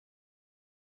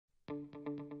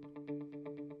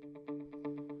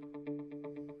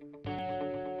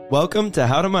Welcome to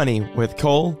How to Money with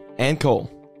Kole and Cole.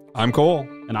 I'm Cole.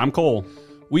 And I'm Cole.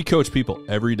 We coach people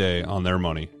every day on their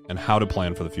money and how to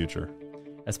plan for the future.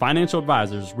 As financial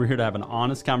advisors, we're here to have an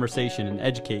honest conversation and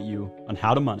educate you on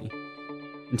how to money.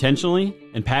 Intentionally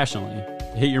and passionately to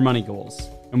hit your money goals.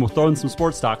 And we'll throw in some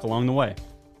sports talk along the way.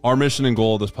 Our mission and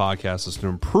goal of this podcast is to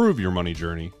improve your money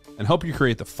journey and help you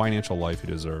create the financial life you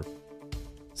deserve.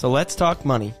 So let's talk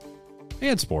money.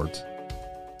 And sports.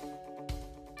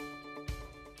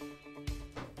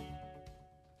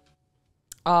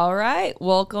 All right,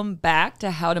 welcome back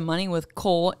to How to Money with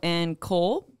Kole and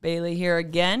Cole. Bailey here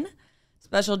again.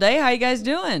 Special day. How you guys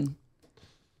doing?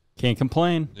 Can't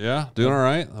complain. Yeah, doing all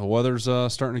right. The weather's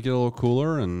starting to get a little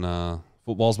cooler, and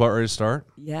football's about ready to start.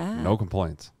 Yeah. No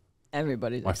complaints.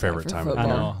 Everybody's My favorite time of I the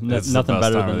year. know. It's the Nothing best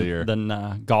better time of the year.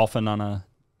 than golfing on a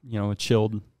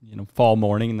chilled fall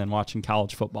morning and then watching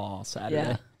college football all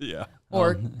Saturday. Yeah.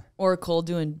 Yeah. Or Cole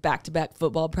doing back-to-back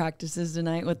football practices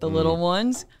tonight with the little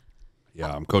ones. Yeah,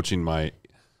 I'm coaching my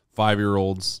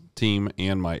 5-year-old's team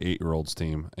and my 8-year-old's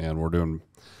team, and we're doing.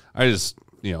 I just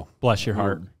Bless your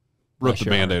heart. rip the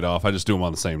Band-Aid off. I just do them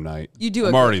on the same night.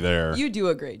 I'm already there. You do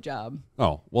a great job.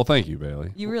 Oh, well, thank you,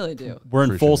 Bailey. You really do. We're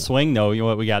in full Appreciate it. swing though. You know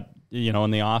what we got?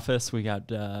 In the office, we got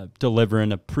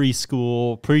delivering a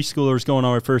preschoolers going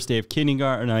on our first day of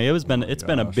kindergarten. It's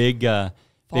been a big Fall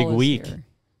is week. here.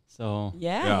 So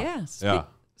Yeah. Yeah.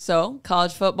 So,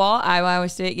 college football, Iowa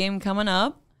State game coming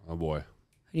up. Oh boy,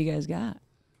 Who do you guys got?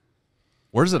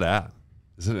 where's it at?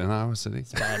 Is it in Iowa City?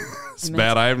 It's bad. It's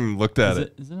bad. I haven't looked at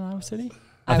it. Is it Iowa City?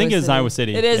 I think it's Iowa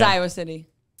City. It is Yeah. Iowa City.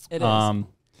 It is.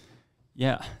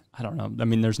 Yeah, I don't know. I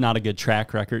mean, there's not a good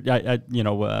track record.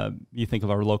 You think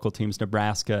of our local teams,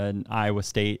 Nebraska and Iowa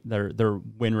State. Their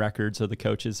win records of the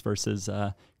coaches versus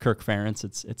Kirk Ferentz.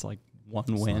 It's like one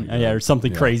win, or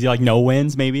something crazy, like no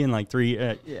wins maybe in like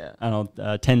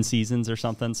 10 seasons or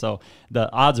something. So the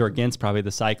odds are against probably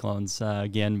the Cyclones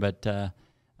again, but.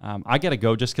 I got to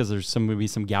go just because there's maybe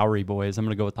some Gowrie boys. I'm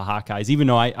going to go with the Hawkeyes, even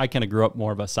though I kind of grew up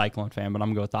more of a Cyclone fan, but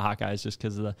I'm going to go with the Hawkeyes just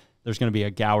because there's going to be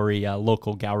a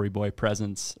local Gowrie boy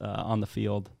presence on the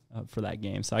field for that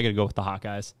game. So I got to go with the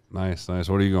Hawkeyes. Nice. What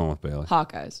are you going with, Bailey?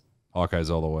 Hawkeyes. Hawkeyes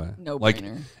all the way. No like,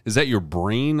 brainer. Is that your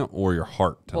brain or your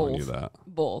heart telling Both. you that?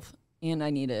 Both. And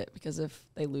I need it because if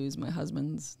they lose, my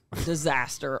husband's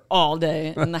disaster all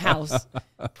day in the house.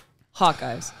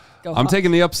 Hawkeyes. Go I'm Hawks.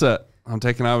 taking the upset. I'm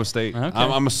taking Iowa State. Okay.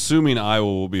 I'm assuming Iowa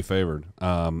will be favored.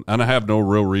 And I have no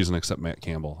real reason except Matt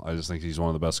Campbell. I just think he's one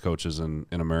of the best coaches in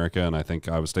America, and I think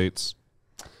Iowa State's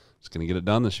just going to get it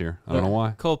done this year. I don't know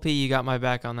why. Cole P, you got my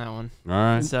back on that one. All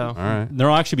right. So All right.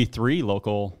 There'll actually be 3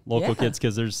 local Yeah. kids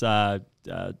because there's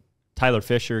Tyler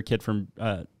Fisher, a kid from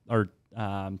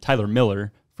Tyler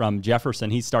Miller from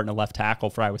Jefferson. He's starting to left tackle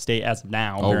for Iowa State as of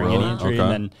now, Oh, bearing really? any injury. Okay.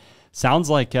 And then sounds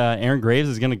like Aaron Graves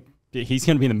is going to. He's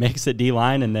going to be in the mix at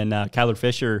D-line, and then Kyler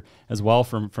Fisher as well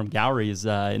from Gowrie is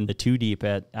in the 2 deep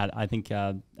at I think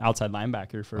outside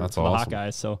linebacker for That's the awesome.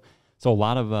 Hawkeyes. So a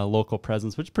lot of local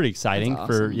presence, which is pretty exciting That's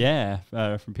for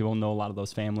awesome. people who know a lot of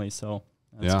those families. So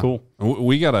that's cool.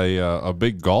 We got a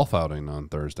big golf outing on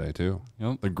Thursday, too.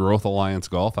 Yep. The Growth Alliance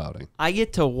golf outing. I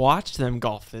get to watch them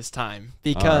golf this time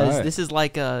because All right. this is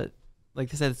like I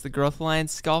said, it's the Growth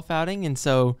Alliance golf outing, and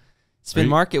so Spin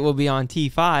Market will be on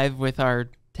T5 with our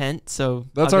tent. So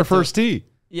That's I'll our get to- first tee.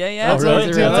 Yeah. Oh, really?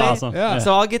 Is it That's really? awesome. Yeah.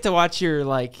 So I'll get to watch your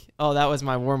that was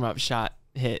my warm up shot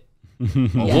hit. Well,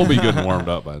 we'll be good and warmed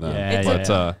up by then. Yeah,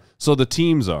 But so the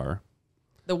teams are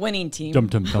The winning team. Dum,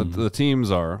 dum, dum. the teams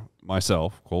are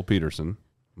myself, Cole Peterson,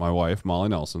 my wife Molly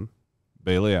Nelson,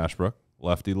 Bailey Ashbrook,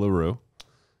 Lefty LaRue,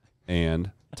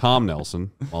 and Tom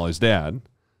Nelson, Molly's dad,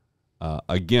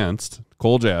 against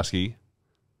Cole Jaskey,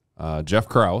 Jeff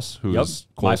Krause, who Yep. is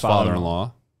My Cole's father-in-law.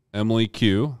 father-in-law, Emily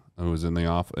Q, who is in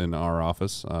our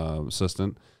office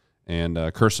assistant, and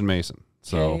Kirsten Mason.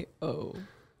 So K.O.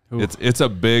 it's a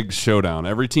big showdown.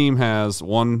 Every team has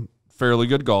one fairly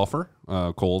good golfer.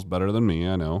 Cole's better than me,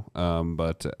 I know.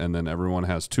 And then everyone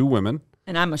has 2 women.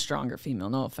 And I'm a stronger female.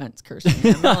 No offense, Kirsten.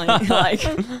 I'm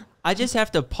really, I just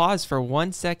have to pause for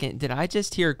 1 second. Did I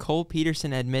just hear Cole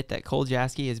Peterson admit that Cole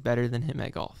Jaskey is better than him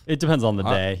at golf? It depends on the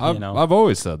day, I've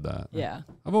always said that. yeah.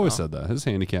 I've always said that. His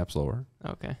handicap's lower.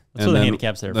 Okay. That's what the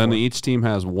handicap's there Then for. each team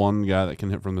has one guy that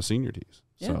can hit from the senior tees.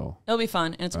 Yeah. So It'll be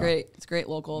fun. And it's great. It's a great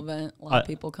local event. A lot of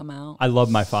people come out. I love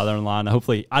my father-in-law, and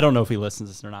hopefully, I don't know if he listens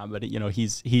to this or not, but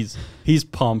he's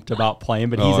pumped about playing.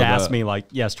 But he's I asked bet. me like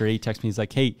yesterday. He texted me. He's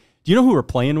like, "Hey, do you know who we're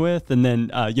playing with?" And then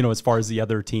as far as the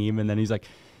other team, and then he's like,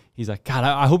 he's like, God,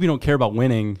 I hope you don't care about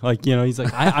winning. Like, he's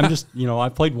like, I'm just, I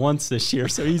played once this year,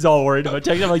 so he's all worried about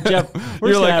taking. I'm like, Jeff,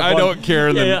 you're like, I don't care,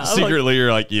 and then secretly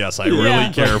you're like, yes, I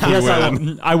really care if we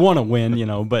win. I want to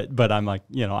win, but I'm like,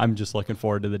 I'm just looking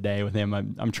forward to the day with him.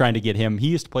 I'm trying to get him. He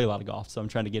used to play a lot of golf, so I'm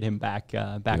trying to get him back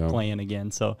playing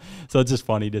again. So it's just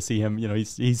funny to see him.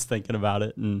 He's thinking about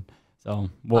it, and so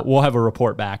we'll have a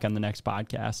report back on the next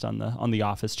podcast on the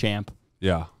Office Champ.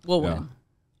 Yeah, we'll win.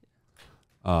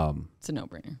 It's a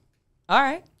no-brainer. All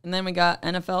right, and then we got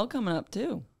NFL coming up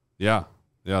too. Yeah,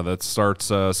 that starts.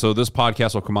 So this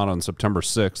podcast will come out on September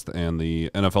 6th, and the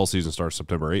NFL season starts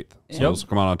September 8th. So this will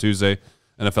come out on Tuesday.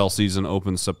 NFL season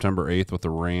opens September 8th with the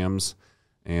Rams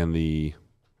and the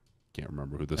can't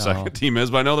remember who the second team is,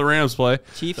 but I know the Rams play.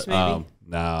 Chiefs, maybe?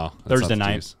 No, Thursday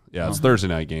night. Chiefs. Yeah, it's Thursday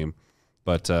night game.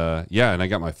 But, and I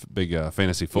got my big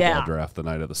fantasy football draft the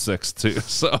night of the 6th, too.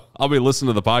 So I'll be listening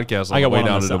to the podcast on the way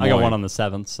down to Des Moines. I got one on the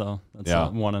 7th, so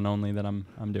that's one and only that I'm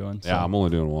doing. So. Yeah, I'm only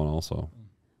doing one also.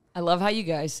 I love how you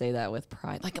guys say that with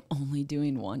pride. Like, I'm only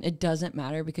doing one. It doesn't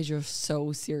matter because you're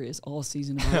so serious all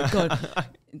season.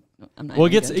 I'm not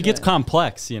it gets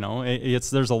complex,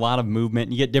 there's a lot of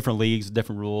movement. You get different leagues,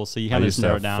 different rules, so you kind of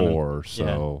narrow it down. 4,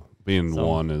 so being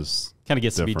one is kind of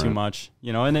gets different. To be too much,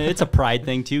 and it's a pride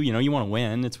thing too. You want to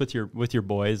win. It's with your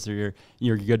boys or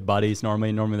your good buddies.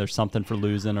 Normally there's something for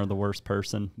losing or the worst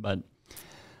person. But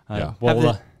have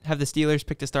the Steelers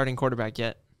picked a starting quarterback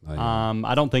yet?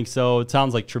 I don't think so. It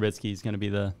sounds like Trubisky's going to be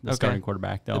the starting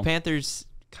quarterback though. The Panthers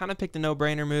kind of picked a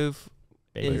no-brainer move.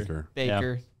 Baker.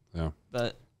 Yeah.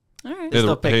 But all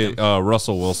right.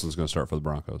 Russell Wilson's going to start for the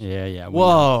Broncos. Yeah.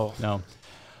 Whoa. No.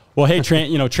 Well, hey,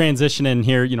 transitioning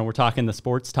here, we're talking the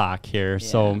sports talk here. Yeah.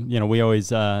 So, we always,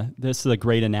 this is a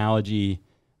great analogy.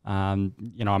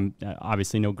 I'm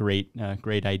obviously no great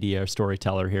idea or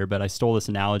storyteller here, but I stole this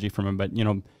analogy from him. But,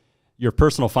 your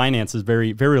personal finance is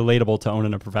very, very relatable to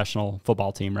owning a professional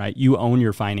football team, right? You own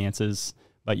your finances,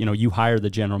 but, you hire the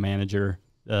general manager,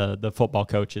 the football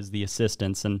coaches, the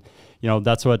assistants. And,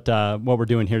 that's what we're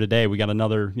doing here today. We got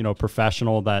another,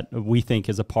 professional that we think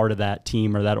is a part of that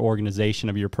team or that organization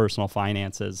of your personal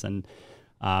finances. And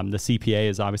the CPA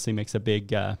is obviously makes a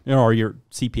big, or your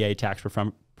CPA tax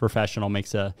professional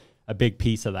makes a big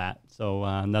piece of that.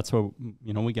 So that's what,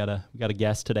 we got a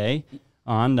guest today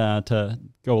on to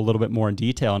go a little bit more in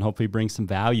detail and hopefully bring some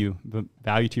value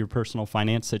to your personal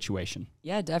finance situation.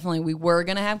 Yeah, definitely. We were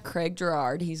going to have Craig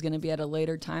Gerard. He's going to be at a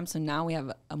later time. So now we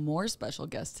have a more special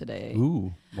guest today.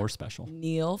 Ooh, more special.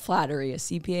 Neil Flattery, a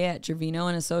CPA at Trevino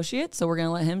and Associates. So we're going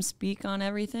to let him speak on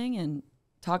everything and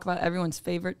talk about everyone's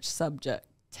favorite subject,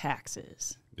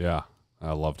 taxes. Yeah,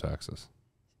 I love taxes.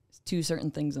 It's 2 certain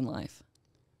things in life.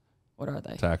 What are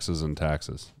they? Taxes and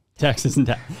taxes. Taxes and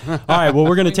tax. All right. Well,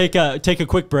 we're going to take a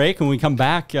quick break. When we come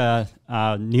back, Neil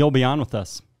will be on with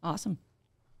us. Awesome.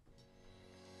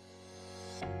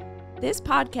 This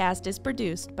podcast is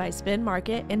produced by Spin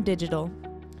Market and Digital.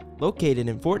 Located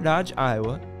in Fort Dodge,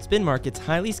 Iowa, Spin Market's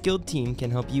highly skilled team can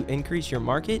help you increase your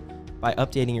market by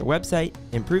updating your website,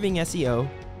 improving SEO,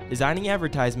 designing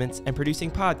advertisements, and producing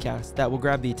podcasts that will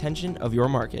grab the attention of your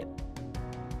market.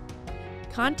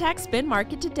 Contact Spin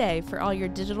Market today for all your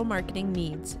digital marketing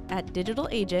needs at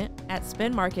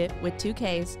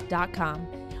digitalagent@spinmarketwith2ks.com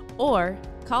or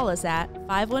call us at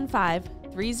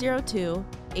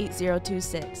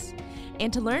 515-302-8026.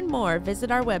 And to learn more,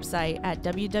 visit our website at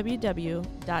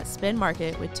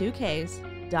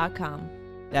www.spinmarketwith2ks.com.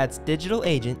 That's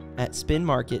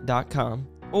digitalagent@spinmarket.com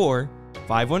or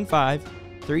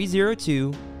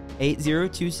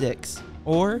 515-302-8026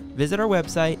 or visit our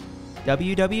website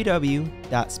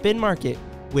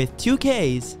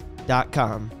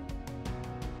www.spinmarketwith2ks.com.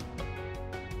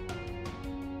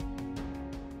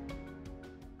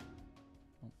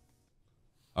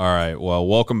 All right. Well,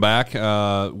 welcome back.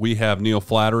 We have Neil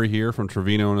Flattery here from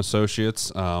Trevino and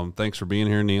Associates. Thanks for being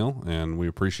here, Neil, and we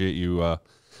appreciate you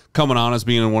coming on as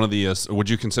being one of the. Would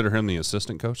you consider him the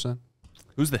assistant coach then?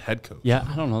 Who's the head coach? Yeah,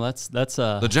 I don't know. That's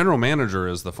the general manager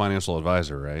is the financial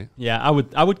advisor, right? Yeah, I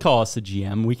would call us the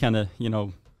GM. We kind of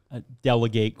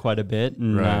delegate quite a bit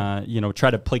and right.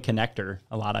 Try to play connector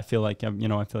a lot. I feel like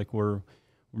we're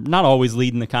not always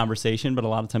leading the conversation, but a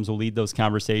lot of times we'll lead those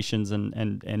conversations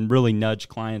and really nudge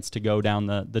clients to go down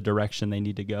the direction they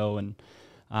need to go. And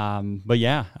but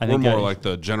yeah, I think we're more like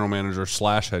the general manager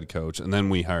 / head coach, and then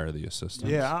we hire the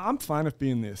assistant. Yeah, I'm fine with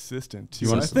being the assistant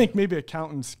too. I think maybe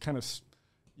accountants kind of,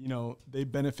 they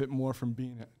benefit more from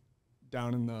being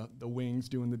down in the wings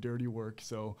doing the dirty work.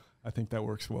 So I think that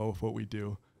works well with what we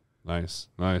do. Nice.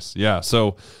 Yeah.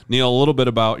 So, Neil, a little bit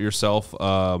about yourself.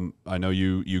 I know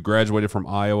you graduated from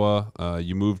Iowa.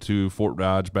 You moved to Fort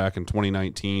Dodge back in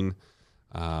 2019.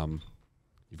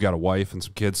 You've got a wife and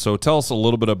some kids. So tell us a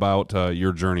little bit about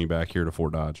your journey back here to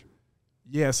Fort Dodge.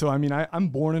 Yeah, so I mean, I'm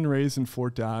born and raised in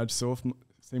Fort Dodge, so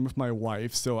same with my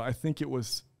wife. So I think it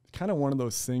was kind of one of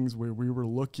those things where we were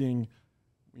looking,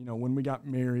 when we got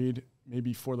married,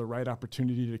 maybe for the right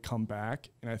opportunity to come back.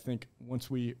 And I think once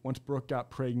Brooke got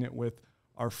pregnant with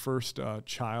our first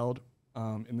child,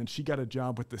 and then she got a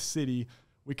job with the city,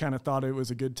 we kind of thought it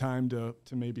was a good time to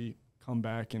maybe come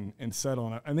back and settle.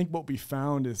 And I think what we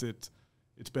found is it's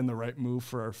been the right move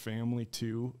for our family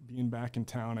too, being back in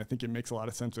town. I think it makes a lot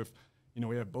of sense if,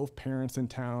 we have both parents in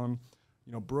town.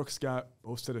 Brooke's got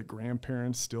both set of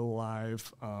grandparents still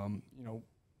alive.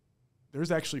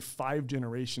 There's actually 5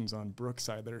 generations on Brooke's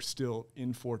side that are still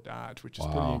in Fort Dodge, which is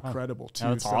pretty incredible too.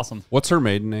 That's awesome. What's her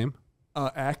maiden name?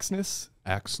 Axness.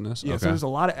 Axness. Yeah, okay. so there's a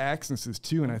lot of Axnesses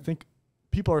too, and I think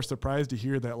people are surprised to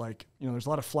hear that, there's a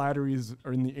lot of Flatteries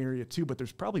are in the area too, but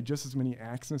there's probably just as many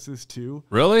Axnesses too.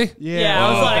 Really? Yeah,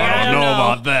 I was like, I don't know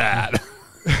about that.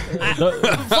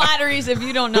 Flatteries, if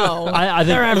you don't know, I think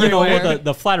they're everywhere.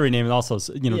 the Flattery name is also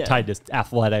tied to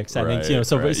athletics. I think right.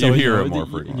 so you hear it more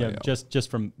frequently. Yeah, just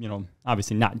from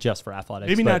obviously not just for athletics.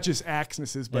 Maybe not just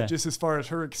Axnesses, but just as far as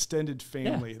her extended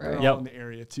family, they're all Yep. in the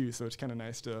area too. So it's kind of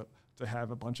nice to have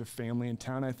a bunch of family in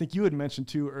town. I think you had mentioned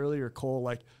too earlier, Cole,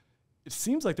 it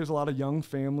seems like there's a lot of young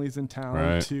families in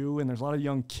town too, and there's a lot of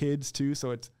young kids too. So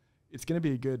it's going to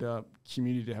be a good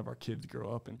community to have our kids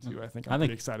grow up into. I think I'm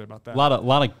pretty excited about that. A lot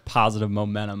of positive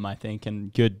momentum, I think,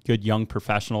 and good young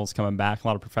professionals coming back. A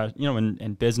lot of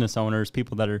and business owners,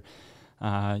 people that are,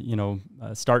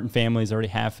 starting families, already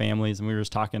have families. And we were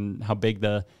just talking how big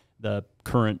the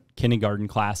current kindergarten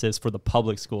class is for the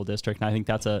public school district. And I think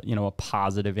that's a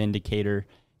positive indicator,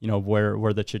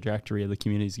 where the trajectory of the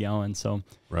community is going. So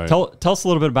tell us a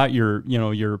little bit about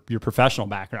your professional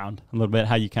background, a little bit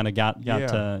how you kind of got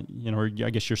to, I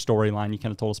guess your storyline. You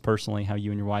kind of told us personally how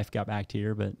you and your wife got back to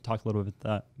here, but talk a little bit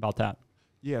about that.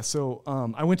 Yeah. So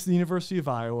I went to the University of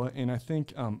Iowa, and I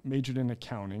think majored in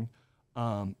accounting.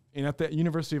 And at the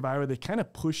University of Iowa, they kind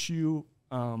of push you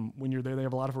when you're there. They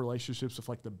have a lot of relationships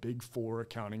with the big 4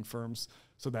 accounting firms.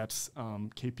 So that's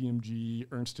KPMG,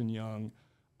 Ernst & Young,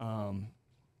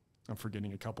 I'm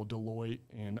forgetting a couple, Deloitte,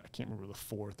 and I can't remember the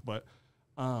 4th, but,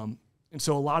 and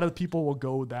so a lot of people will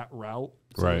go that route.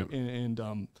 So, right.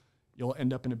 And you'll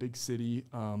end up in a big city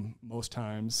most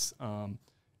times.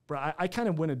 But I kind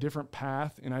of went a different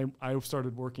path, and I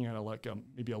started working at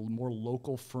maybe a more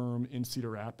local firm in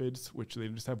Cedar Rapids, which they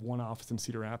just have one office in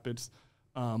Cedar Rapids.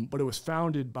 But it was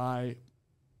founded by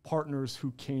partners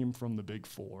who came from the big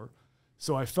 4.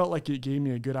 So I felt like it gave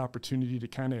me a good opportunity to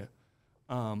kind of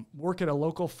work at a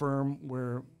local firm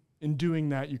where in doing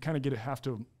that, you kind of have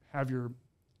to have your,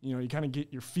 you kind of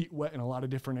get your feet wet in a lot of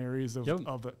different areas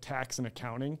of tax and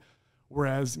accounting.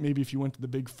 Whereas maybe if you went to the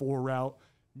big 4 route,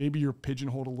 maybe you're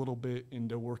pigeonholed a little bit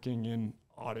into working in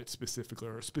audit specifically,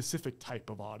 or a specific type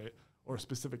of audit or a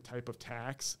specific type of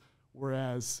tax.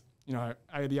 Whereas, I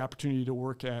had the opportunity to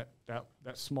work at that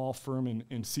small firm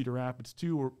in Cedar Rapids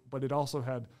too, but it also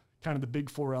had kind of the big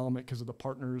 4 element because of the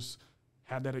partners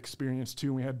had that experience too,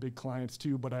 and we had big clients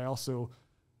too, but I also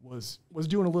was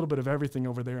doing a little bit of everything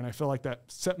over there, and I felt like that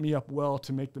set me up well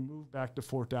to make the move back to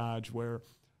Fort Dodge, where,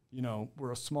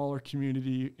 we're a smaller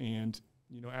community, and,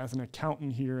 as an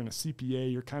accountant here and a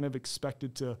CPA, you're kind of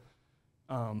expected to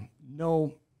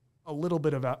know a little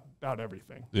bit about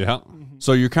everything. Yeah. Mm-hmm.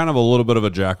 So you're kind of a little bit of a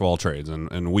jack of all trades,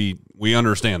 and we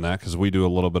understand that because we do a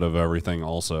little bit of everything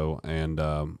also, and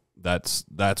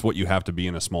that's what you have to be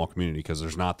in a small community, because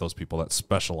there's not those people that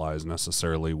specialize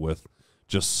necessarily with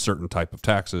just certain type of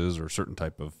taxes or certain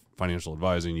type of financial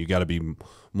advising. You got to be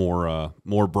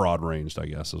more broad ranged, I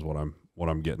guess, is what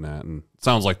I'm getting at. And it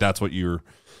sounds like that's what you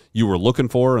were looking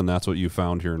for, and that's what you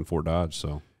found here in Fort Dodge.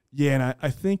 So yeah, and I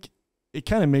think it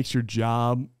kind of makes your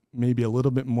job maybe a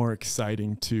little bit more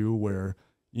exciting too, where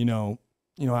I know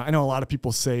a lot of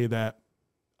people say that,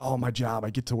 oh, my job,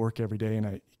 I get to work every day, and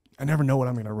I never know what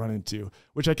I'm going to run into,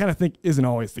 which I kind of think isn't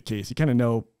always the case. You kind of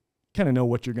know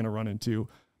what you're going to run into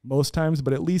most times,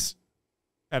 but at least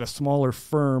at a smaller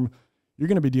firm, you're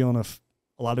going to be dealing with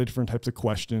a lot of different types of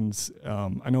questions.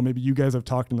 I know maybe you guys have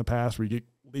talked in the past where you get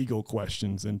legal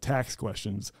questions and tax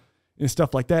questions and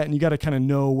stuff like that. And you got to kind of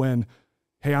know when,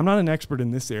 hey, I'm not an expert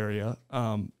in this area.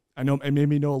 I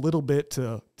maybe know a little bit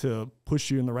to push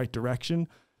you in the right direction,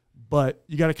 but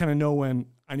you got to kind of know when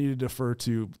I need to defer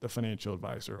to the financial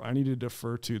advisor. I need to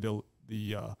defer to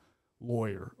the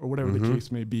lawyer, or whatever the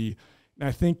case may be. And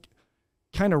I think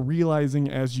kind of realizing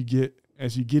as you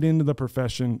get into the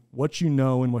profession, what you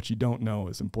know and what you don't know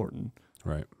is important.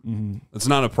 Right. Mm-hmm. It's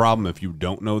not a problem if you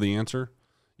don't know the answer.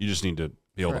 You just need to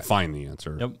be able to find the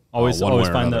answer. Yep. Always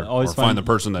find the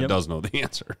person that does know the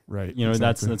answer. Right. You know,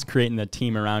 that's creating the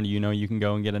team around you. You know, you can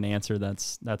go and get an answer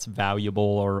that's valuable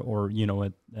or you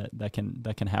know, that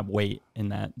can have weight in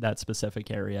that specific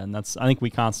area. And I think we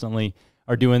constantly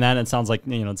are doing that. And it sounds like,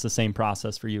 you know, it's the same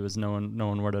process for you as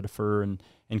knowing where to defer and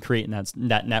creating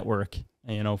that network,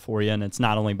 you know, for you. And it's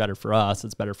not only better for us,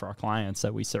 it's better for our clients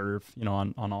that we serve, you know,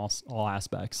 on all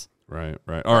aspects. Right.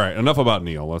 All right. Enough about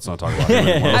Neil. Let's not talk about him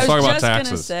anymore. Let's talk about taxes. I was just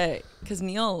going to say, because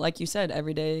Neil, like you said,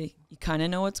 every day you kind of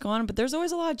know what's going on, but there's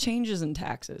always a lot of changes in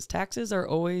taxes. Taxes are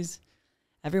always,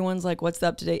 everyone's like, what's the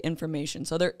up-to-date information?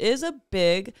 So there is a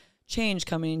big change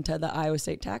coming to the Iowa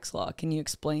state tax law. Can you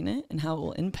explain it and how it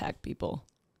will impact people?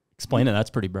 Explain it. That's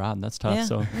pretty broad. That's tough. Yeah.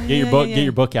 So get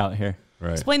your book out here.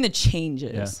 Right. Explain the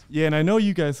changes. Yeah, and I know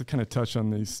you guys have kind of touched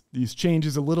on these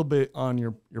changes a little bit on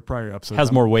your prior episode.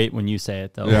 Has more weight when you say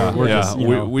it, though.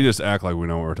 Yeah, we just act like we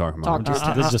know what we're talking about.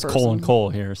 This is just Kole and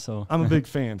Cole here. So I'm a big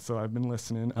fan, so I've been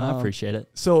listening. I appreciate it.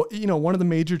 So, you know, one of the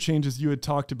major changes you had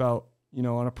talked about, you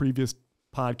know, on a previous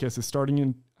podcast is starting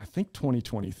in, I think,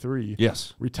 2023.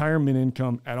 Yes. Retirement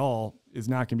income at all is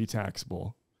not going to be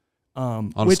taxable.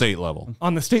 On the state level.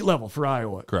 On the state level for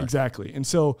Iowa. Correct. Exactly. And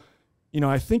so, you know,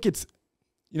 I think it's,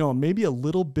 you know, maybe a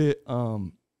little bit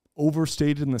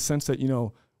overstated in the sense that, you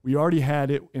know, we already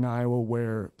had it in Iowa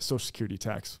where Social Security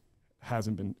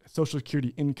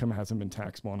income hasn't been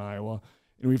taxable in Iowa.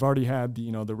 And we've already had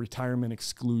the retirement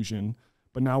exclusion,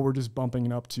 but now we're just bumping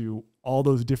it up to all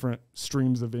those different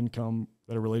streams of income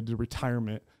that are related to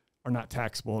retirement are not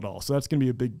taxable at all. So that's going to be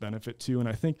a big benefit too. And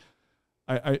I think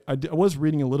I was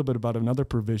reading a little bit about another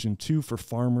provision too for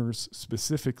farmers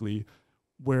specifically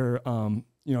where,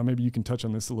 you know, maybe you can touch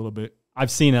on this a little bit.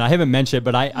 I've seen it. I haven't mentioned it,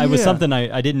 but I was something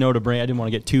I didn't know to bring. I didn't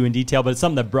want to get too in detail, but it's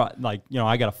something that brought, like, you know,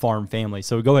 I got a farm family,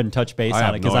 so go ahead and touch base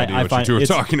on it because I find you were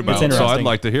talking about, so I'd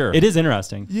like to hear. It is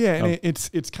interesting. Yeah, and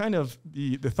it's kind of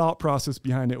the thought process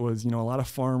behind it was, you know, a lot of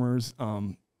farmers,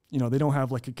 you know, they don't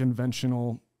have like a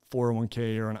conventional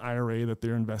 401k or an IRA that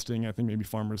they're investing. I think maybe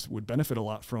farmers would benefit a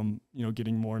lot from, you know,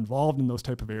 getting more involved in those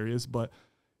type of areas, but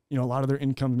you know, a lot of their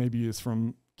income maybe is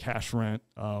from cash rent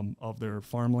of their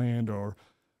farmland or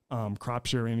crop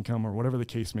share income or whatever the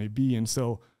case may be. And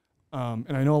so,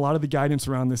 and I know a lot of the guidance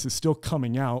around this is still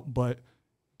coming out, but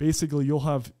basically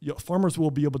farmers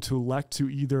will be able to elect to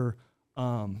either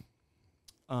be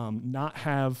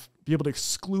able to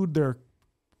exclude their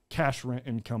cash rent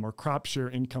income or crop share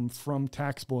income from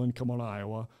taxable income in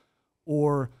Iowa,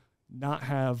 or not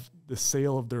have the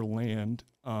sale of their land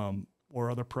or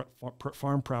other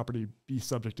farm property be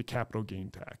subject to capital gain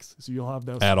tax. So you'll have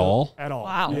those at all.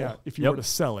 Wow. Yeah, if you were to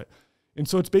sell it. And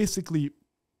so it's basically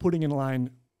putting in line,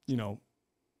 you know,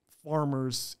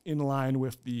 farmers in line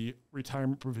with the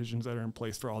retirement provisions that are in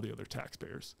place for all the other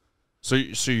taxpayers. So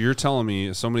you're telling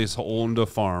me somebody's owned a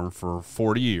farm for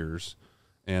 40 years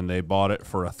and they bought it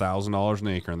for $1,000 an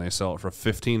acre and they sell it for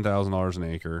 $15,000 an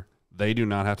acre. They do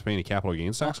not have to pay any capital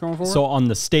gains tax going forward? So on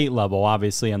the state level,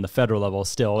 obviously, on the federal level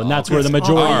still, and that's where the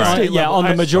majority, on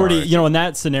the majority, you know, in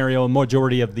that scenario, a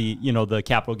majority of the, you know, the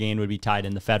capital gain would be tied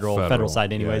in the federal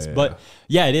side anyways. But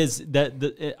it is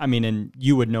that, I mean, and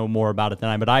you would know more about it than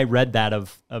I, but I read that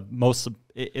of most,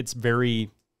 it's very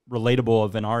relatable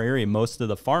of in our area, most of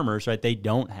the farmers, right, they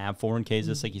don't have 401ks,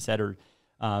 just like you said, or,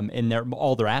 and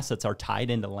all their assets are tied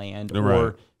into land,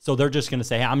 or so they're just going to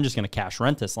say, hey, I'm just going to cash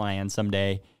rent this land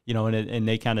someday, you know, and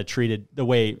they kind of treat it the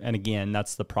way, and again,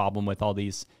 that's the problem with all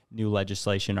these new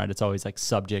legislation, right? It's always like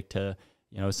subject to,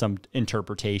 you know, some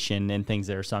interpretation and things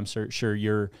there. So I'm sure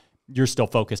you're still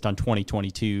focused on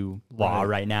 2022 law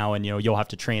right now, and, you know, you'll have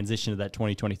to transition to that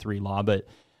 2023 law. But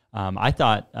I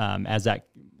thought as that,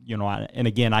 you know, and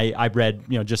again, I read,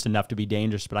 you know, just enough to be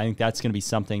dangerous, but I think that's going to be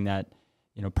something that,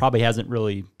 you know, probably hasn't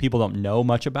really, people don't know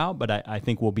much about, but I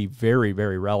think will be very,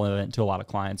 very relevant to a lot of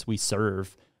clients we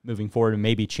serve moving forward, and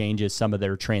maybe changes some of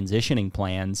their transitioning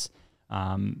plans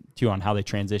too on how they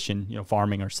transition, you know,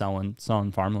 farming or selling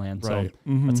farmland. So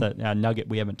that's a nugget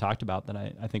we haven't talked about that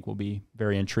I think will be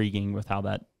very intriguing with how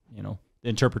that, you know, the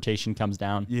interpretation comes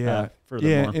down.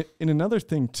 Furthermore. Yeah. And another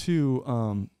thing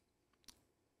too,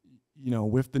 you know,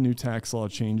 with the new tax law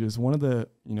changes, one of the,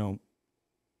 you know,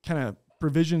 kind of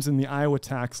provisions in the Iowa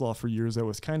tax law for years that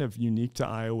was kind of unique to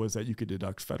Iowa was that you could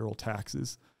deduct federal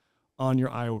taxes on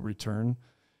your Iowa return.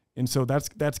 And so that's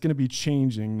going to be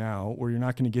changing now, where you're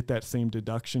not going to get that same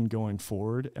deduction going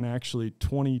forward. And actually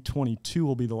 2022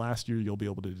 will be the last year you'll be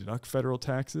able to deduct federal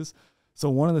taxes. So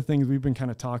one of the things we've been kind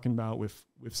of talking about with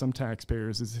some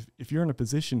taxpayers is if you're in a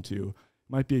position to, it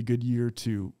might be a good year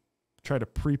to try to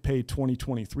prepay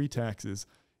 2023 taxes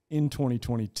in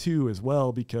 2022 as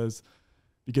well, because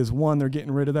because one, they're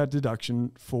getting rid of that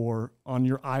deduction on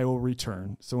your Iowa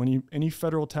return. So any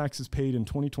federal taxes paid in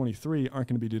 2023 aren't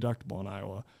going to be deductible in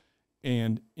Iowa.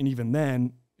 And even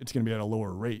then, it's going to be at a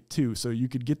lower rate too. So you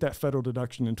could get that federal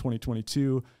deduction in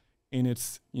 2022, and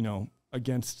it's,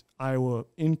 against Iowa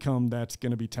income that's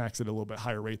going to be taxed at a little bit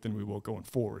higher rate than we will going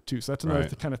forward too. So that's another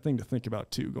kind of thing to think about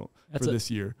too for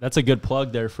this year. That's a good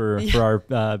plug there for our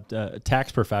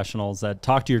tax professionals that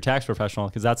talk to your tax professional,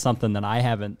 because that's something that I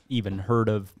haven't even heard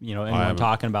of, anyone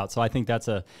talking about. So I think that's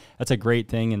a great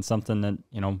thing, and something that,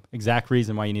 exact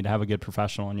reason why you need to have a good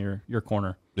professional in your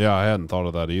corner. Yeah, I hadn't thought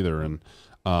of that either. And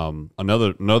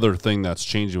another thing that's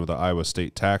changing with the Iowa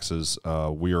state taxes,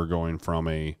 we are going from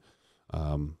a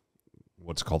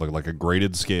what's called like a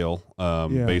graded scale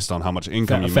based on how much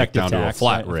income you make down to a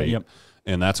flat rate. Yep.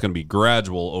 And that's going to be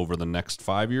gradual over the next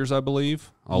 5 years, I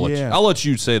believe. I'll let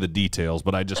you say the details,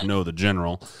 but I just know the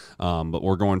general. But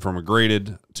we're going from a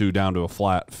graded down to a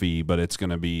flat fee, but it's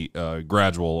going to be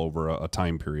gradual over a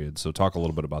time period. So talk a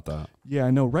little bit about that. Yeah,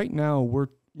 I know. Right now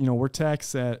we're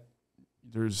taxed at,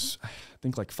 there's I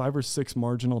think like 5 or 6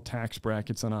 marginal tax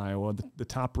brackets in Iowa. The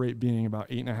top rate being about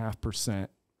 8.5%.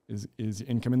 Is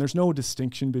income, and there's no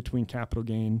distinction between capital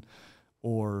gain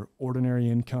or ordinary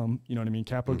income. You know what I mean?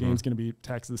 Capital gain is going to be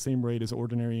taxed at the same rate as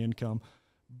ordinary income,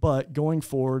 but going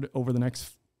forward over the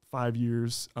next 5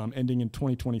 years, ending in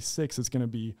 2026, it's going to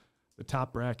be the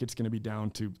top bracket's going to be down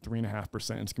to 3.5%. It's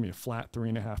going to be a flat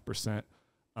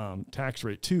 3.5% tax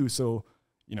rate too. So,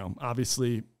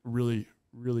 obviously, really,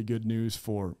 really good news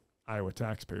for Iowa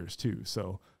taxpayers too.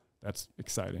 So that's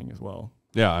exciting as well.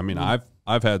 Yeah, I mean,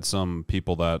 I've had some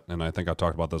people that, and I think I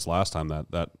talked about this last time,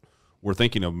 that were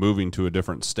thinking of moving to a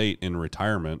different state in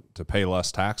retirement to pay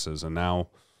less taxes, and now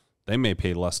they may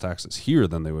pay less taxes here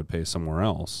than they would pay somewhere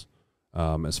else,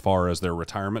 as far as their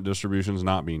retirement distributions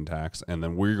not being taxed, and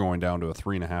then we're going down to a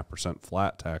 3.5%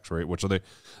 flat tax rate, which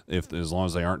as long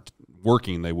as they aren't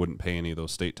working, they wouldn't pay any of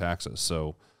those state taxes.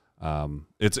 So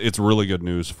it's really good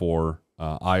news for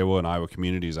Iowa and Iowa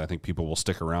communities. I think people will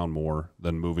stick around more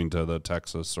than moving to the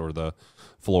Texas or the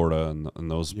Florida and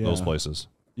those places.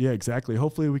 Yeah, exactly.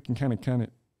 Hopefully we can kind of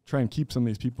try and keep some of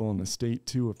these people in the state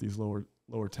too with these lower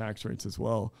tax rates as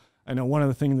well. I know one of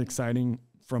the things exciting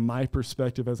from my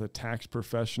perspective as a tax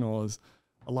professional is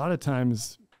a lot of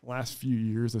times last few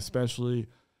years, especially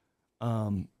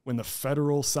when the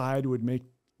federal side would make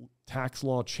tax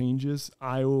law changes,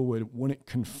 Iowa wouldn't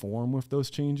conform with those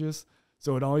changes.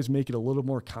 So it'd always make it a little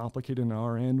more complicated on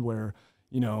our end where,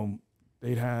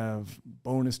 they'd have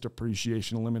bonus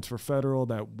depreciation limits for federal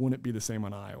that wouldn't be the same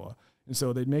on Iowa. And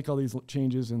so they'd make all these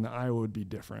changes and the Iowa would be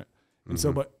different. And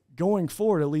so, but going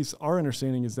forward, at least our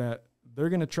understanding is that they're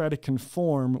going to try to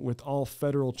conform with all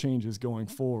federal changes going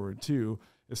forward too,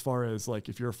 as far as like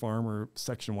if you're a farmer,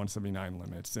 Section 179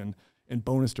 limits and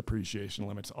bonus depreciation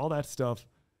limits, all that stuff.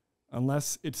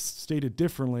 Unless it's stated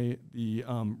differently, the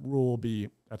rule will be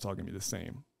that's all going to be the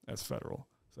same as federal.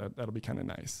 So that'll be kind of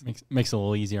nice. Makes it a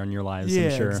little easier on your lives, yeah,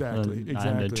 I'm sure. Exactly.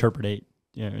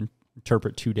 And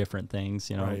interpret two different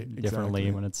things, right, differently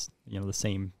exactly. when it's the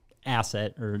same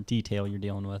asset or detail you're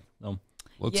dealing with. So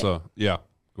let's go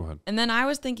ahead. And then I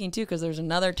was thinking too, because there's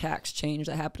another tax change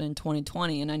that happened in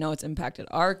 2020, and I know it's impacted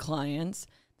our clients,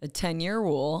 the 10-year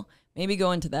rule. Maybe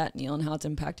go into that, Neil, and how it's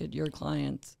impacted your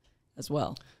clients as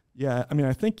well. Yeah, I mean,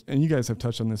 I think, and you guys have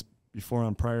touched on this before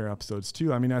on prior episodes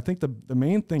too. I mean, I think the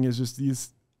main thing is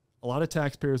just a lot of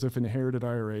taxpayers with inherited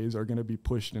IRAs are going to be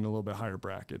pushed in a little bit higher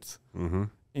brackets. Mm-hmm.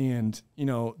 And,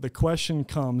 the question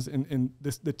comes in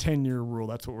the 10-year rule,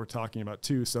 that's what we're talking about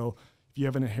too. So if you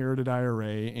have an inherited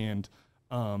IRA and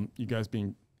you guys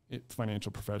being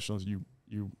financial professionals,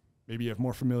 you maybe have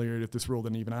more familiarity with this rule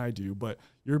than even I do, but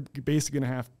you're basically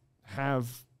going to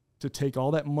have to take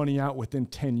all that money out within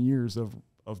 10 years of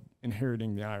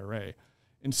inheriting the IRA.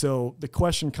 And so the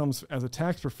question comes as a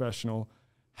tax professional,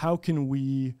 how can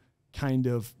we kind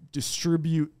of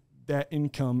distribute that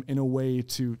income in a way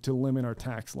to limit our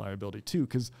tax liability too?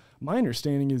 Because my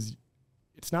understanding is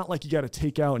it's not like you got to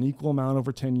take out an equal amount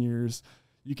over 10 years.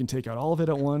 You can take out all of it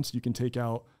at once. You can take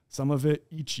out some of it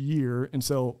each year. And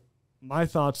so my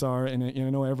thoughts are, and I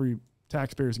know every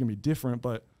taxpayer is going to be different,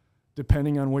 but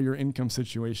depending on what your income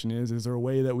situation is there a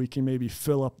way that we can maybe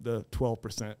fill up the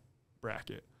 12%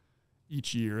 bracket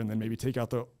each year and then maybe take out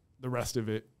the rest of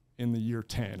it in the year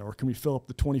 10? Or can we fill up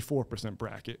the 24%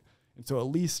 bracket? And so at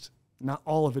least not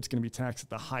all of it's going to be taxed at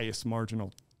the highest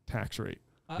marginal tax rate.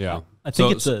 Yeah. I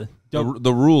think the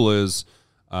rule is,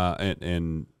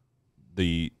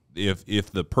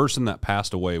 if the person that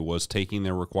passed away was taking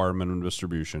their required minimum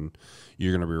distribution,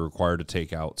 you're going to be required to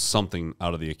take out something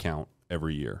out of the account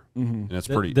every year, Mm-hmm. and it's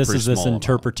pretty. This pretty is this small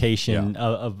interpretation amount.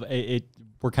 of it.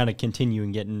 We're kind of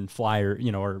continuing getting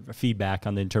or feedback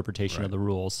on the interpretation of the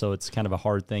rules. So it's kind of a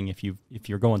hard thing if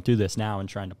you're going through this now and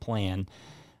trying to plan.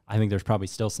 I think there's probably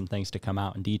still some things to come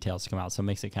out and details to come out, so it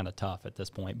makes it kind of tough at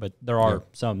this point. But there are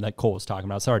some that Cole was talking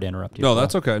about. Sorry to interrupt you. No,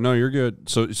 that's okay. No, you're good.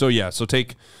 So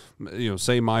take,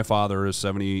 say my father is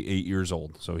 78 years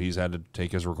old, so he's had to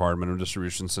take his requirement of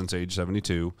distribution since age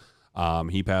 72.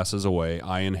 He passes away.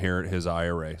 I inherit his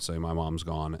IRA. Say my mom's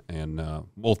gone, and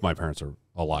both my parents are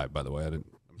alive, by the way. I'm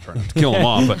trying not to kill them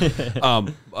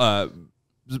off,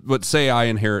 but say I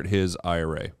inherit his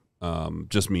IRA,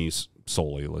 just me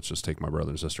solely. Let's just take my brother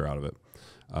and sister out of it.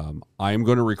 I am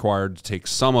going to require to take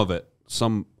some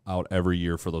out every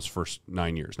year for those first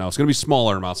 9 years. Now it's going to be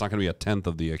smaller amounts. It's not going to be a tenth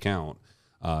of the account.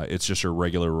 It's just your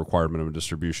regular requirement of a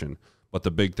distribution. But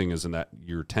the big thing is in that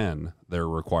year 10, they're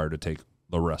required to take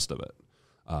the rest of it.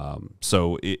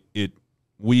 So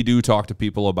we do talk to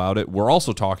people about it. We're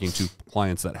also talking to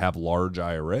clients that have large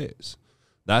IRAs.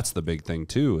 That's the big thing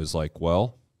too, is like,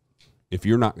 well, if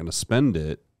you're not going to spend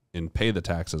it and pay the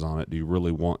taxes on it, do you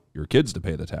really want your kids to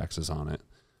pay the taxes on it?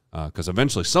 Because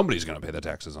eventually somebody's going to pay the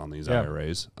taxes on these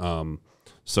IRAs.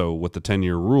 So with the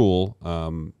 10-year rule,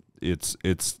 it's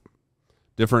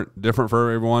different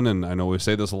for everyone. And I know we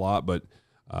say this a lot, but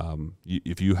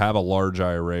if you have a large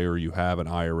IRA or you have an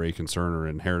IRA concern or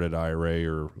inherited IRA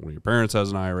or one of your parents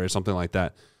has an IRA, something like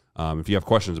that, if you have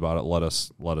questions about it, let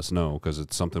us know, because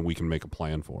it's something we can make a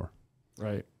plan for.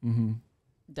 Right. Mm-hmm.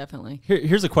 Definitely.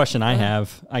 Here's a question I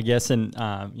have, I guess, and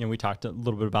we talked a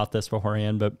little bit about this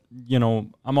beforehand, but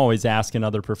I'm always asking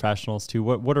other professionals too.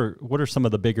 What are some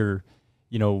of the bigger,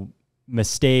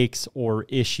 mistakes or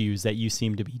issues that you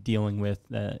seem to be dealing with,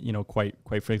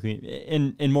 quite frankly,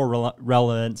 in more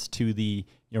relevance to the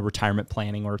retirement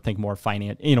planning, or think more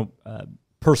finance,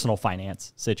 personal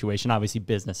finance situation. Obviously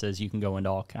businesses, you can go into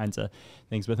all kinds of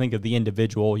things, but think of the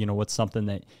individual, what's something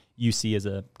that you see as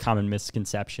a common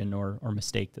misconception or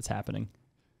mistake that's happening?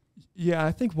 Yeah,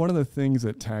 I think one of the things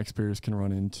that taxpayers can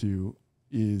run into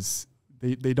is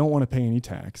they don't want to pay any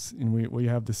tax. And we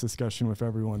have this discussion with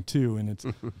everyone too. And it's,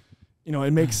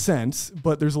 it makes sense,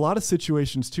 but there's a lot of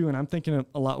situations too. And I'm thinking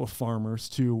a lot with farmers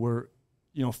too, where,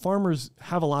 farmers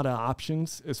have a lot of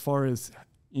options as far as,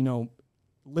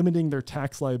 limiting their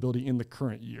tax liability in the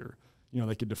current year.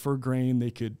 They could defer grain,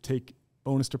 they could take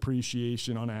bonus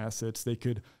depreciation on assets, they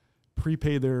could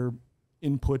prepay their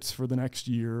inputs for the next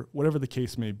year, whatever the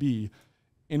case may be.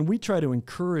 And we try to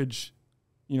encourage,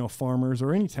 farmers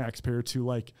or any taxpayer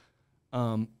to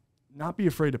not be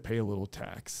afraid to pay a little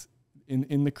tax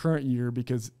in the current year,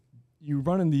 because you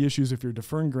run into the issues if you're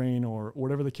deferring grain or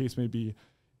whatever the case may be,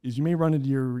 is you may run into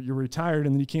you're retired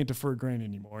and then you can't defer grain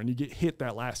anymore and you get hit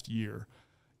that last year.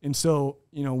 And so,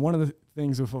 one of the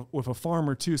things with a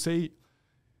farmer too, say,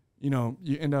 you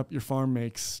end up, your farm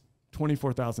makes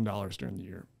 $24,000 during the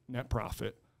year net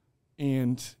profit,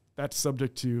 and that's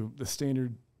subject to the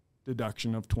standard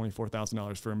deduction of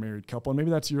 $24,000 for a married couple. And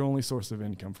maybe that's your only source of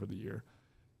income for the year.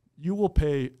 You will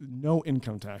pay no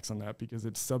income tax on that because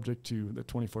it's subject to the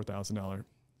 $24,000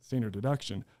 standard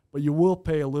deduction, but you will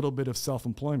pay a little bit of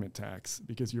self-employment tax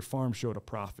because your farm showed a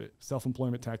profit.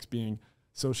 Self-employment tax being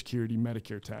Social Security,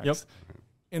 Medicare tax. Yep.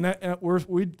 And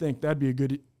we'd think that'd be a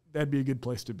good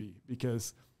place to be,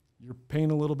 because you're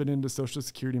paying a little bit into Social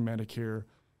Security, Medicare.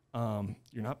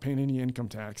 You're not paying any income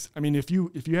tax. I mean, if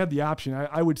you had the option,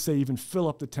 I would say even fill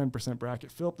up the 10%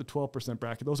 bracket, fill up the 12%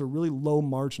 bracket. Those are really low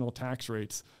marginal tax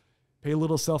rates. Pay a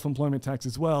little self-employment tax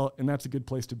as well, and that's a good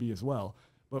place to be as well.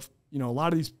 But a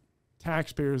lot of these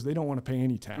taxpayers, they don't want to pay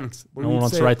any tax. No one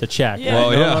wants to write the check. Yeah.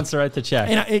 No one wants to write the check.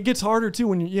 And it gets harder too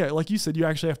when like you said, you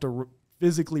actually have to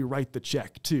physically write the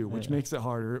check too, which makes it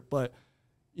harder. But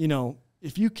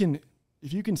if you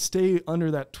can stay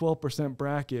under that 12%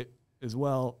 bracket as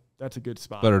well, that's a good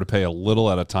spot. Better to pay a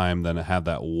little at a time than to have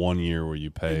that 1 year where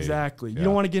you pay. Exactly. Yeah. You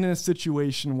don't want to get in a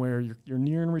situation where you're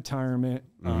nearing retirement.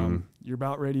 Mm-hmm. You're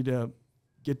about ready to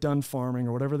get done farming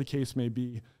or whatever the case may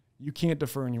be. You can't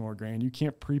defer any more grain. You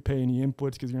can't prepay any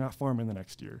inputs because you're not farming the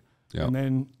next year. Yep. And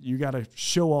then you got to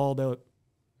show all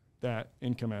that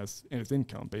income as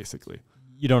income, basically.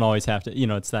 You don't always have to,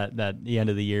 it's that the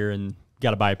end of the year and got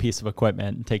to buy a piece of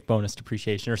equipment and take bonus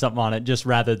depreciation or something on it, just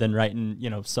rather than writing,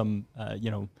 some,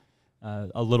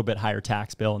 a little bit higher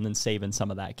tax bill and then saving some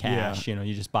of that cash. Yeah.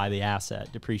 You just buy the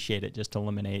asset, depreciate it, just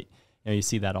eliminate. You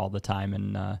see that all the time.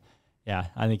 And I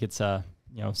think it's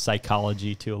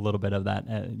psychology to a little bit of that,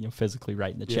 physically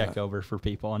writing the check over for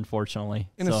people, unfortunately.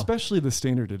 And especially the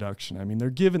standard deduction. I mean, they're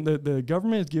given the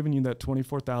government is giving you that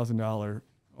 $24,000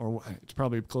 or it's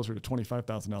probably closer to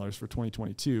 $25,000 for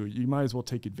 2022, you might as well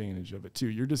take advantage of it too.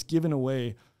 You're just giving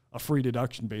away a free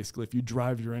deduction basically if you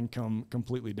drive your income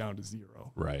completely down to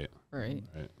zero. Right.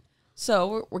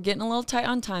 So we're getting a little tight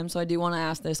on time, so I do want to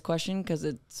ask this question because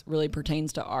it really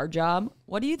pertains to our job.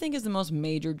 What do you think is the most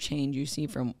major change you see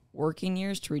from working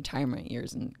years to retirement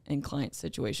years in client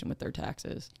situation with their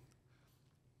taxes?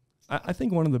 I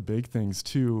think one of the big things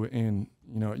too, and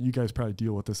you guys probably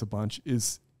deal with this a bunch,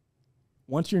 is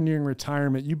once you're nearing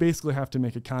retirement, you basically have to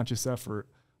make a conscious effort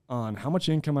on how much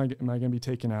income am I going to be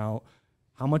taking out,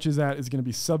 how much is that is going to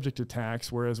be subject to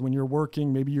tax, whereas when you're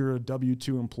working, maybe you're a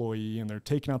W-2 employee and they're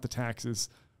taking out the taxes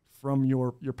from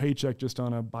your paycheck just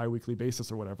on a biweekly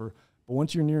basis or whatever. But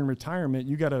once you're nearing retirement,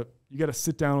 you gotta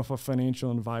sit down with a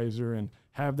financial advisor and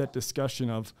have that discussion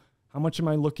of how much am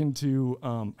I looking to,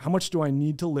 how much do I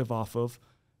need to live off of?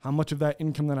 How much of that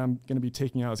income that I'm going to be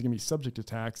taking out is going to be subject to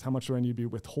tax? How much do I need to be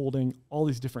withholding? All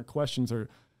these different questions are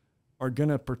going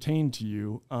to pertain to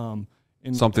you.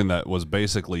 Something that was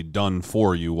basically done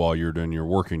for you while you're doing your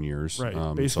working years.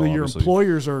 Right. Basically, your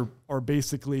employers are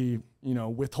basically,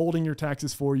 withholding your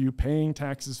taxes for you, paying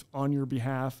taxes on your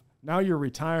behalf. Now you're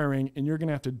retiring and you're going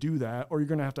to have to do that, or you're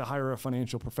going to have to hire a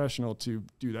financial professional to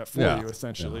do that for you,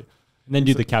 essentially. Yeah. And then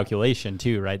do the calculation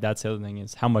too, right? That's the other thing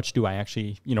is how much do I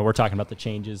actually, we're talking about the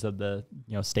changes of the,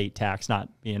 state tax not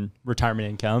being retirement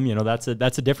income. That's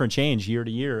a different change year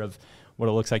to year of what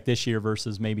it looks like this year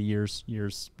versus maybe years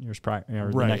prior,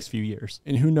 or the next few years.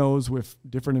 And who knows, with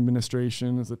different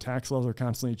administrations, the tax laws are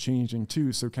constantly changing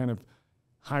too. So kind of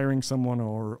hiring someone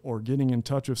or getting in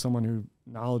touch with someone who's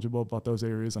knowledgeable about those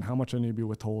areas and how much I need to be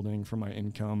withholding from my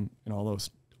income and all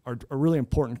those are really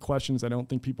important questions. I don't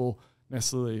think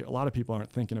a lot of people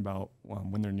aren't thinking about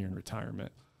when they're nearing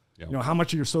retirement. Yep. How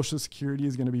much of your Social Security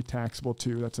is going to be taxable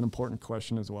too? That's an important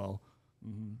question as well.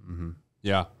 Mm-hmm. Mm-hmm.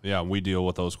 Yeah, we deal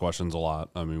with those questions a lot.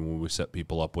 I mean, when we set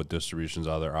people up with distributions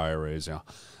out of their IRAs,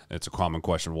 it's a common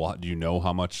question. Well, do you know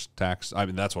how much tax? I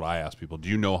mean, that's what I ask people. Do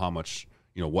you know how much,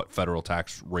 what federal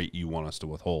tax rate you want us to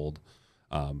withhold?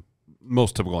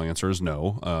 Most typical answer is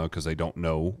no, because they don't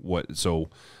know what. So,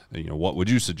 what would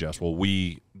you suggest? Well,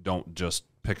 we don't just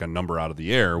pick a number out of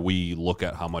the air. We look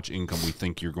at how much income we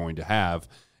think you're going to have,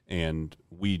 and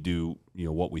we do,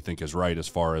 what we think is right as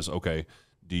far as, okay,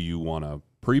 do you want to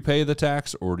prepay the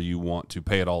tax or do you want to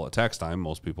pay it all at tax time?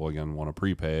 Most people, again, want to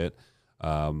prepay it.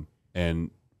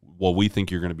 And we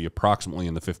think you're going to be approximately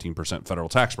in the 15% federal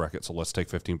tax bracket. So let's take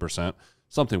 15%,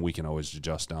 something we can always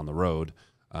adjust down the road.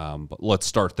 But let's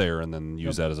start there and then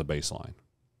use that as a baseline.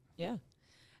 Yeah.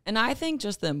 And I think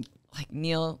just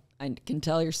Neil, I can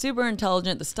tell you're super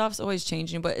intelligent. The stuff's always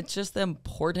changing, but it's just the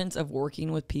importance of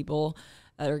working with people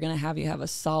that are going to have you have a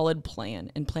solid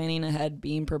plan and planning ahead,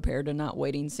 being prepared and not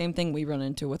waiting. Same thing we run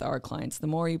into with our clients. The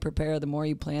more you prepare, the more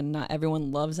you plan. Not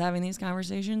everyone loves having these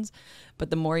conversations,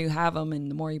 but the more you have them and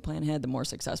the more you plan ahead, the more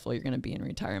successful you're going to be in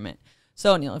retirement.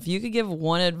 So Neil, if you could give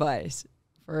one advice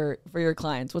for your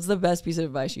clients, what's the best piece of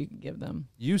advice you could give them?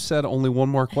 You said only one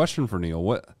more question for Neil.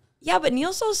 What? Yeah, but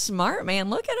Neil's so smart,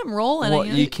 man. Look at him rolling. Well,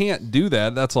 you can't do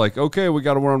that. That's like, okay, we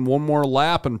got to run one more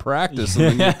lap and practice.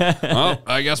 And then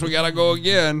I guess we got to go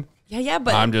again. Yeah,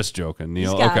 but I'm just joking,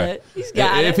 Neil. He's got it. He's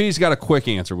got it. If he's got a quick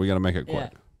answer, we got to make it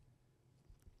quick.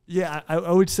 Yeah,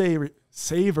 I would say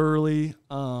save early.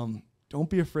 Don't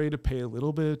be afraid to pay a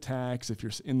little bit of tax if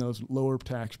you're in those lower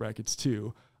tax brackets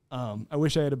too. I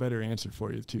wish I had a better answer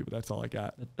for you too, but that's all I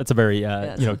got. That's a very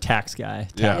tax guy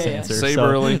tax answer. Save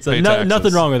early, pay taxes.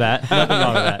 Nothing wrong with that. Nothing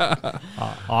wrong with that.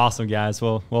 Awesome, guys.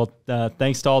 Well,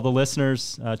 thanks to all the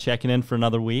listeners checking in for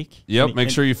another week. Yep. Make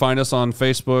sure you find us on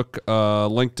Facebook,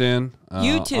 LinkedIn,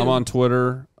 YouTube. I'm on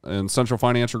Twitter, and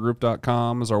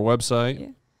centralfinancialgroup.com is our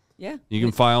website. Yeah. You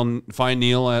can find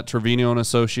Neil at Trevino and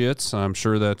Associates. I'm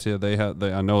sure that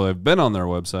I know they've been on their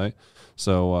website.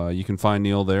 So you can find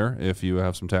Neil there if you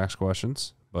have some tax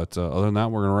questions. But other than that,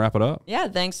 we're going to wrap it up. Yeah,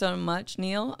 thanks so much,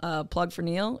 Neil. Plug for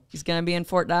Neil. He's going to be in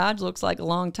Fort Dodge. Looks like a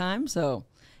long time. So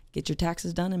get your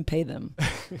taxes done and pay them.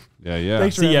 Yeah.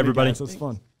 Thanks for See you, everybody. everybody. That's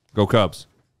fun. Go Cubs.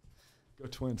 Go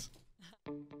Twins.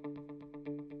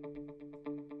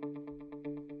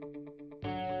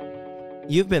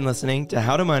 You've been listening to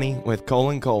How to Money with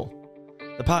Kole and Cole,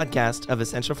 the podcast of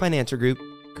Essential Financial Group,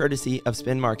 courtesy of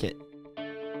Spin Market.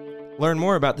 Learn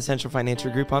more about the Central Financial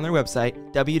Group on their website,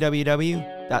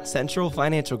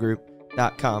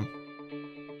 www.centralfinancialgroup.com.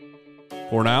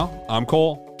 For now, I'm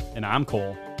Cole. And I'm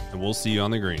Cole. And we'll see you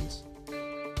on the greens.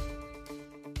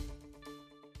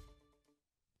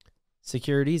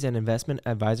 Securities and investment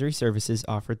advisory services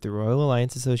offered through Royal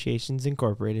Alliance Associations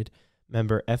Incorporated,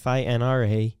 member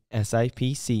FINRA,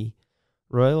 SIPC.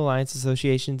 Royal Alliance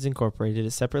Associations Incorporated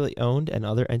is separately owned, and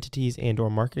other entities and/or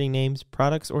marketing names,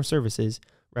 products, or services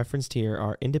referenced here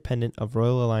are independent of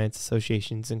Royal Alliance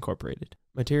Associations Incorporated.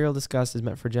 Material discussed is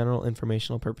meant for general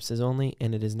informational purposes only,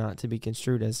 and it is not to be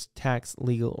construed as tax,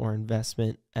 legal, or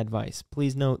investment advice.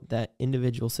 Please note that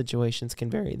individual situations can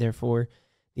vary. Therefore,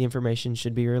 the information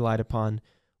should be relied upon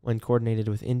when coordinated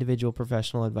with individual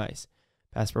professional advice.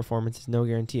 Past performance is no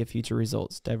guarantee of future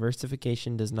results.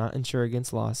 Diversification does not insure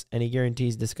against loss. Any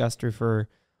guarantees discussed refer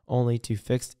only to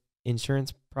fixed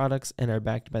insurance products and are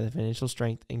backed by the financial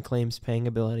strength and claims paying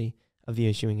ability of the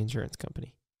issuing insurance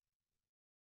company.